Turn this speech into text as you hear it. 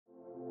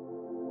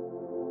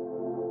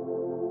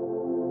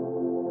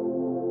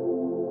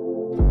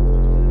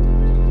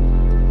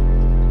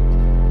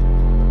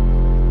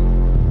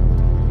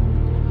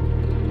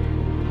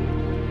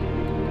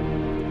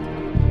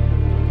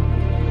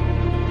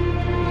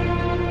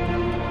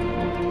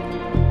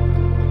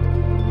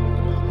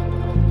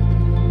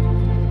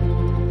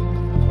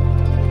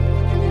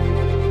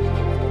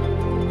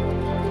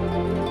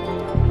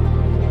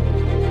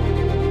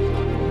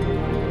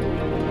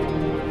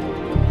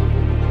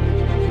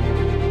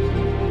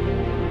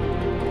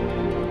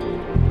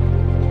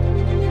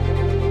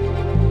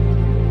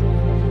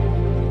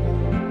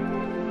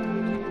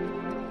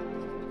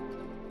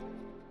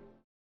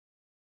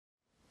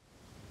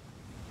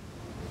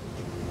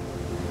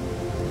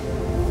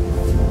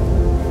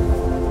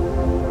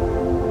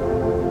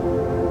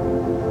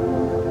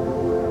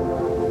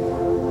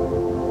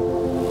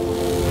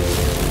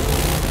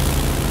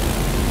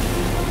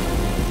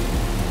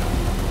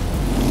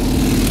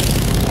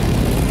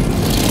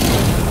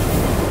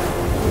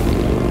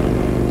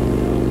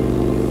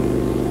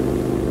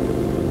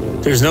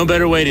There's no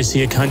better way to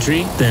see a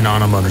country than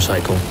on a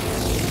motorcycle.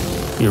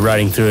 You're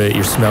riding through it,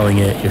 you're smelling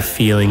it, you're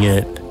feeling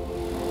it.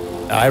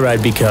 I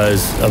ride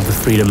because of the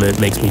freedom it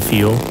makes me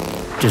feel,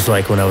 just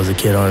like when I was a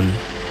kid on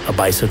a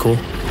bicycle.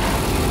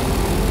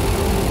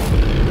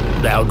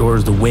 The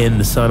outdoors, the wind,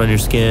 the sun on your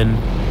skin,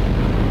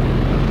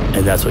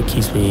 and that's what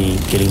keeps me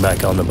getting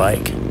back on the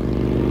bike,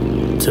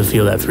 to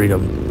feel that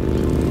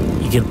freedom.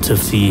 You get to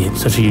see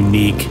such a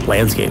unique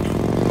landscape,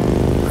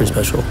 pretty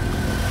special.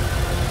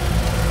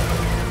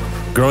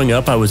 Growing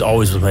up, I was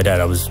always with my dad.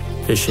 I was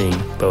fishing,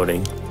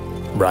 boating,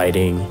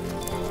 riding.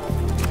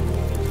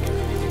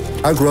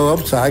 I grew up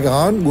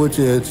Saigon, which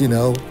is,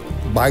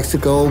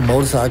 bicycle,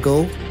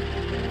 motorcycle,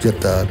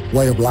 just a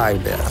way of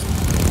life there.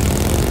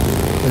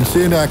 And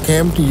soon I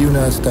came to the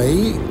United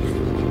States.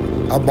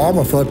 I bought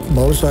my first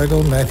motorcycle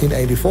in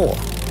 1984.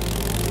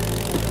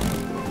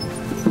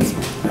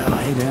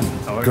 Hey,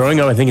 Dan. Growing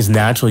up, I think it's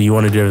natural you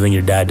want to do everything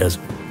your dad does.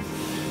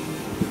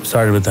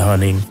 Started with the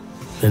hunting,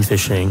 then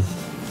fishing,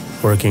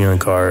 working on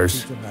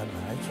cars,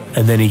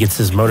 and then he gets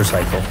his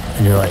motorcycle,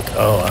 and you're like,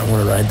 oh, I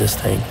want to ride this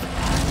thing.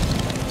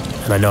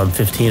 And I know I'm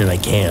 15 and I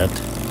can't,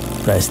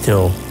 but I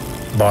still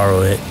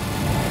borrow it.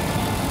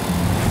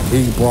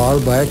 He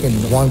brought it back in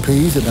one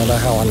piece, and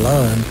that's how I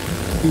learned.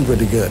 He's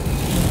really good.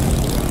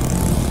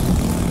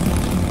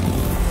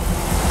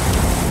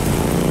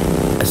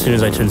 As soon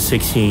as I turned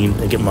 16,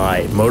 I get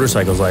my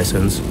motorcycle's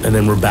license, and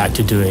then we're back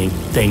to doing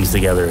things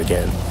together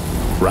again.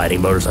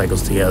 Riding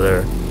motorcycles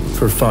together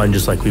for fun,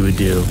 just like we would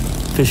do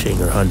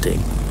fishing or hunting.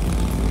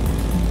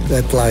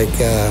 That's like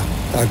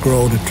I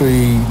grow the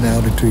tree, now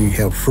the tree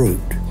have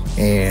fruit.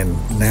 And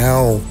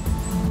now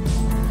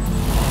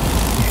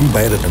he's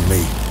better than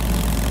me.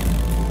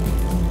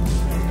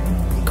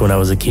 When I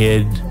was a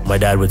kid, my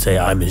dad would say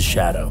I'm his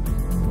shadow.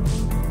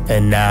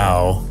 And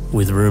now,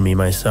 with Rumi,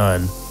 my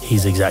son,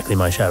 he's exactly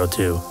my shadow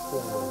too.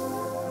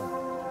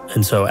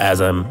 And so as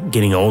I'm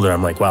getting older,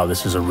 I'm like, wow,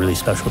 this is a really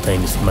special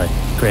thing to see my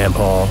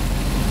grandpa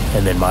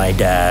and then my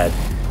dad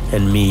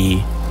and me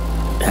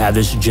have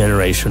this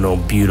generational,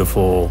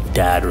 beautiful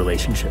dad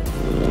relationship.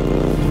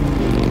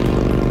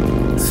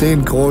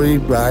 Seeing Corey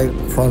right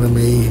in front of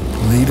me,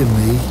 leading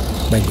me,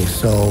 make me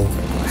so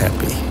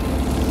happy.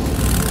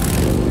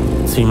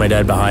 Seeing my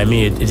dad behind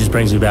me, it just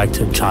brings me back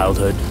to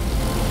childhood.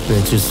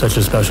 It's just such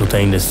a special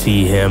thing to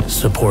see him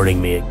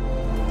supporting me.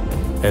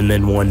 And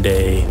then one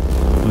day,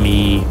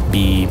 me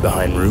be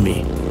behind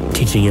Rumi,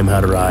 teaching him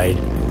how to ride,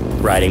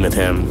 riding with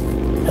him,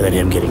 and then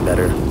him getting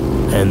better,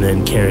 and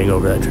then carrying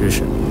over that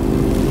tradition.